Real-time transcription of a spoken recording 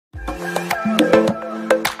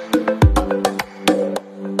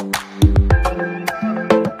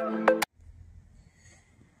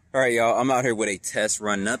Alright y'all, I'm out here with a test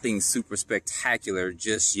run. Nothing super spectacular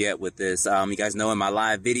just yet with this. You guys know in my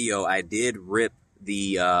live video I did rip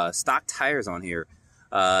the stock tires on here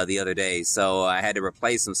the other day, so I had to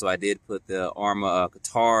replace them. So I did put the Arrma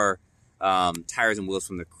guitar tires and wheels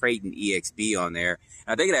from the Kraton EXB on there.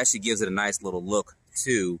 And I think it actually gives it a nice little look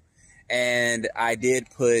too. And I did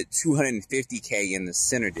put 250K in the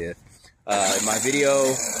center diff. In my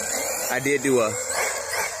video I did do a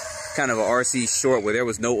kind of a RC short where there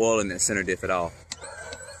was no oil in that center diff at all.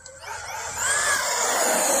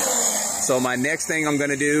 So my next thing I'm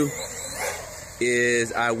gonna do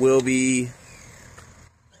is I will be,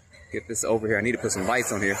 get this over here, I need to put some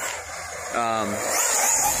lights on here.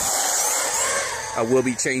 I will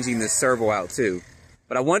be changing this servo out too.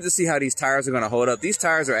 But I wanted to see how these tires are gonna hold up. These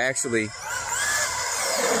tires are actually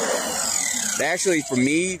for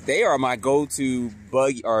me, they are my go-to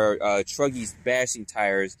buggy or truggies bashing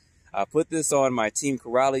tires. I put this on my Team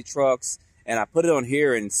Corrali trucks, and I put it on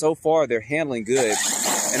here, and so far they're handling good.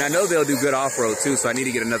 And I know they'll do good off-road too, so I need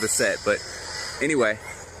to get another set. But anyway.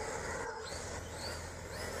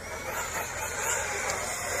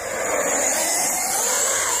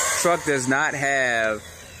 Truck does not have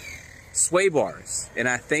sway bars, and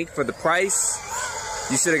I think for the price,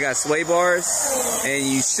 you should have got sway bars, and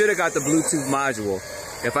you should have got the Bluetooth module.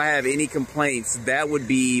 If I have any complaints, that would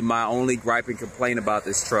be my only gripe and complaint about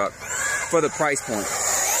this truck for the price point.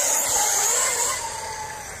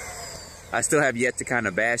 I still have yet to kind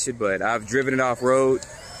of bash it, but I've driven it off-road.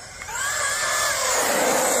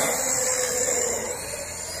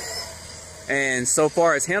 And so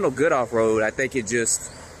far, it's handled good off-road. I think it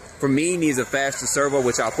just, for me, needs a faster servo,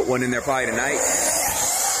 which I'll put one in there probably tonight.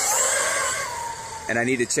 And I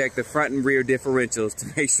need to check the front and rear differentials to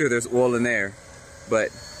make sure there's oil in there.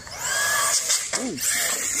 But ooh.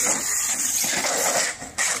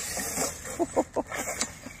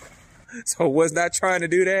 So was not trying to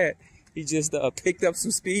do that. He just picked up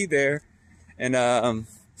some speed there, and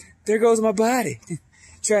there goes my body.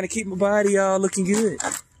 Trying to keep my body all looking good.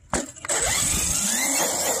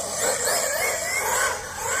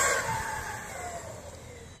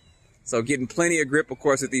 So getting plenty of grip, of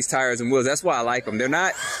course, with these tires and wheels. That's why I like them. They're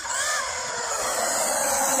not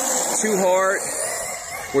too hard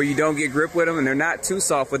where you don't get grip with them, and they're not too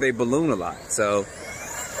soft where they balloon a lot. So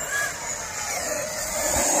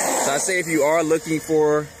I say if you are looking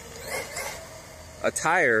for a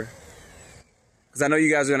tire, because I know you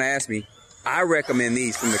guys are going to ask me, I recommend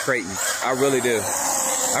these from the Kraton. I really do.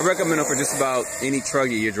 I recommend them for just about any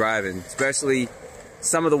truggy you're driving, especially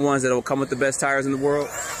some of the ones that will come with the best tires in the world.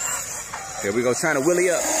 There we go, trying to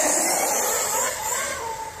wheelie up.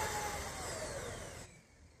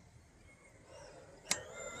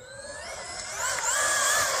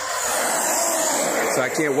 So I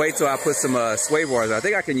can't wait till I put some sway bars. I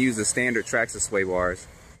think I can use the standard Traxxas sway bars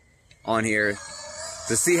on here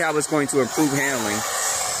to see how it's going to improve handling.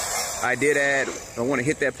 I did add, I don't want to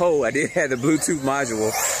hit that pole, I did add the Bluetooth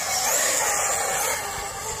module.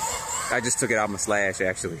 I just took it out my Slash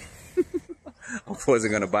actually. I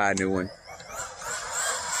wasn't going to buy a new one.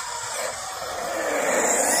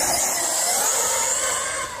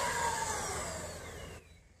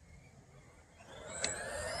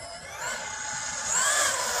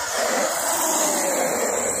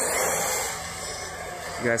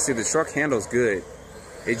 You guys see the truck handles good.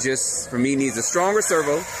 It just, for me, needs a stronger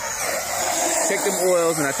servo. Check them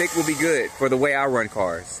oils, and I think we'll be good for the way I run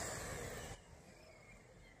cars.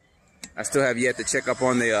 I still have yet to check up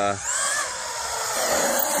on the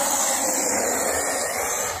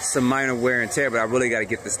some minor wear and tear, but I really got to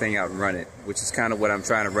get this thing out and run it, which is kind of what I'm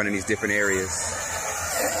trying to run in these different areas.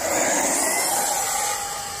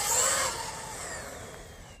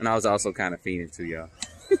 And I was also kind of fiending too, y'all.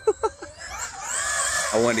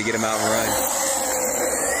 I wanted to get him out and run.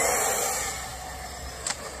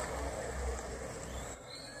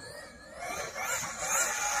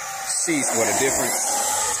 Jeez, what a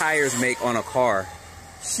difference tires make on a car.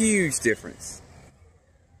 Huge difference.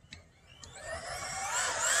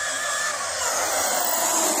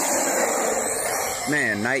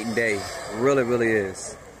 Man, night and day. Really, really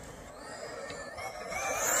is.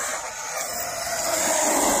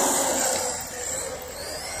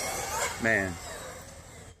 Man.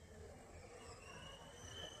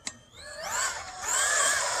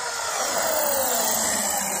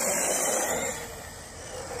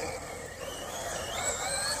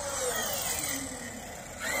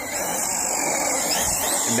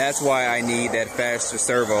 And that's why I need that faster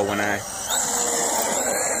servo when I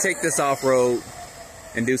take this off-road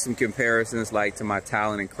and do some comparisons like to my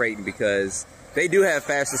Talon and Kraton, because they do have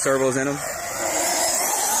faster servos in them.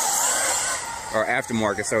 or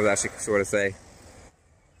aftermarket servos, I should sort of say.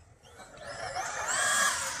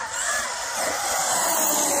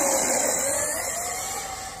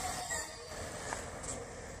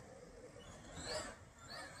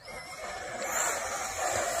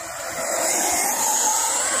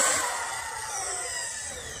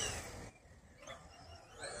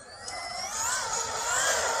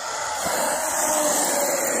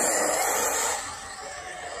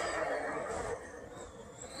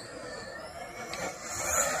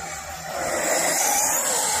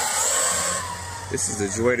 This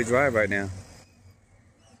is a joy to drive right now.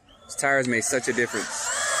 These tires made such a difference.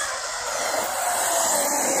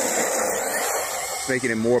 It's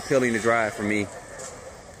making it more appealing to drive for me.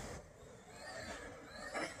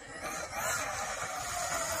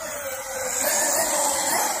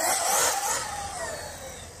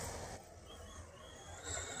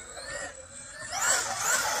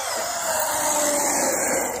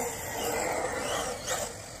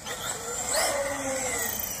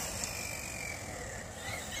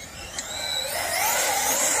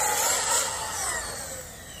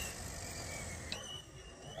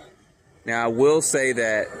 Now, I will say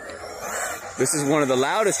that this is one of the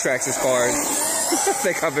loudest Traxxas cars I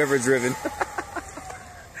think I've ever driven.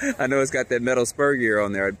 I know it's got that metal spur gear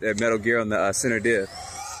on there, that metal gear on the center diff.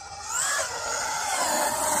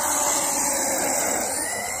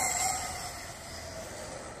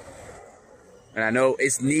 And I know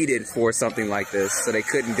it's needed for something like this, so they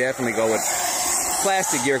couldn't definitely go with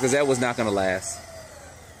plastic gear because that was not going to last.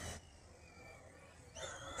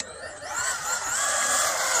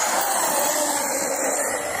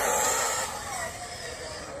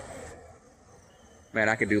 Man,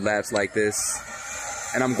 I could do laps like this,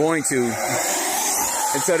 and I'm going to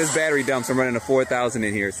until this battery dumps. I'm running a 4,000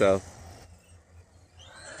 in here, so.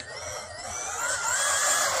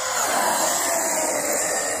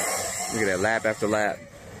 Look at that, lap after lap.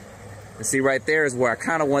 And see, right there is where I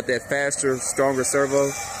kind of want that faster, stronger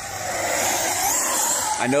servo.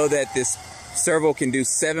 I know that this servo can do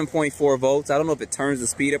 7.4 volts. I don't know if it turns the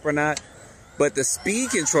speed up or not, but the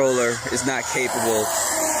speed controller is not capable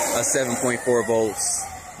of 7.4 volts,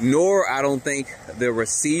 nor I don't think the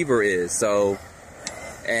receiver is. So,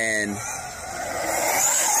 and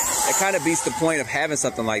it kind of beats the point of having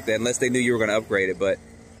something like that unless they knew you were going to upgrade it. But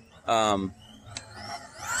yeah,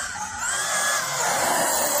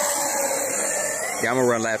 I'm gonna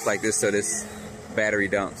run laps like this so this battery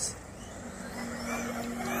dumps.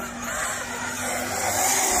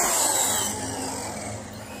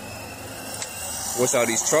 Wish all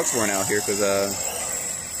these trucks weren't out here, because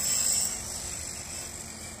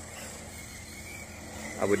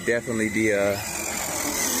I would definitely be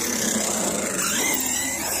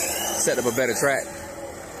set up a better track.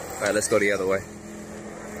 All right, let's go the other way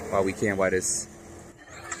while we can. While this.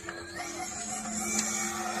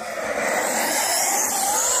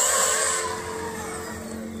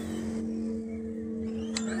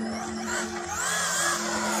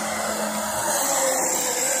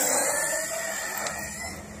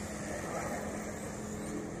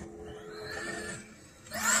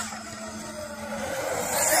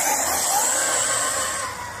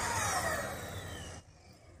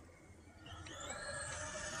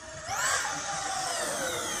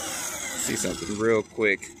 See something real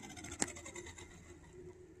quick.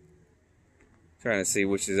 Trying to see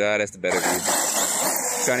which is that's the better view.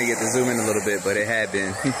 Trying to get the zoom in a little bit, but it had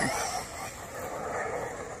been.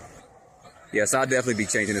 Yes, I'll definitely be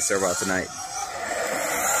changing the servo out tonight.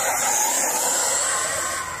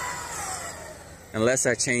 Unless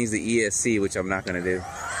I change the ESC, which I'm not going to do.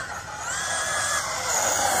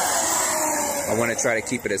 I want to try to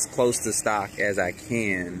keep it as close to stock as I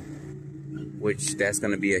can. Which that's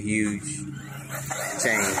going to be a huge change.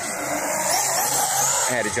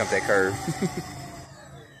 I had to jump that curve.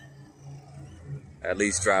 At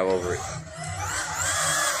least drive over it.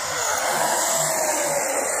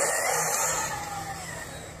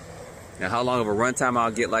 Now, how long of a runtime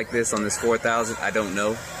I'll get like this on this 4,000, I don't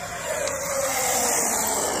know.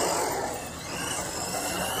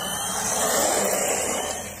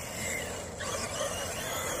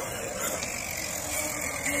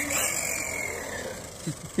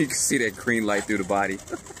 You can see that green light through the body.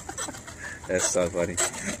 That's so funny.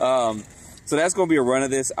 So that's going to be a run of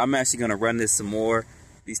this. I'm actually going to run this some more.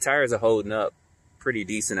 These tires are holding up pretty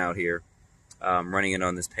decent out here. Running it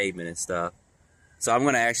on this pavement and stuff. So I'm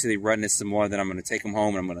going to actually run this some more. Then I'm going to take them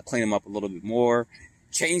home and I'm going to clean them up a little bit more.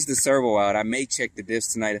 Change the servo out. I may check the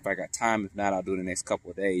diffs tonight if I got time. If not, I'll do it in the next couple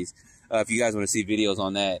of days. If you guys want to see videos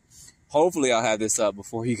on that. Hopefully I'll have this up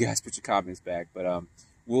before you guys put your comments back. But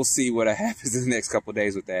we'll see what happens in the next couple of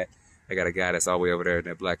days with that. I got a guy that's all the way over there in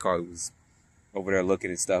that black car who's over there looking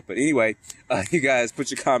and stuff. But anyway, you guys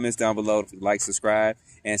put your comments down below, like, subscribe,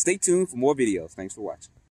 and stay tuned for more videos. Thanks for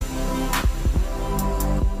watching.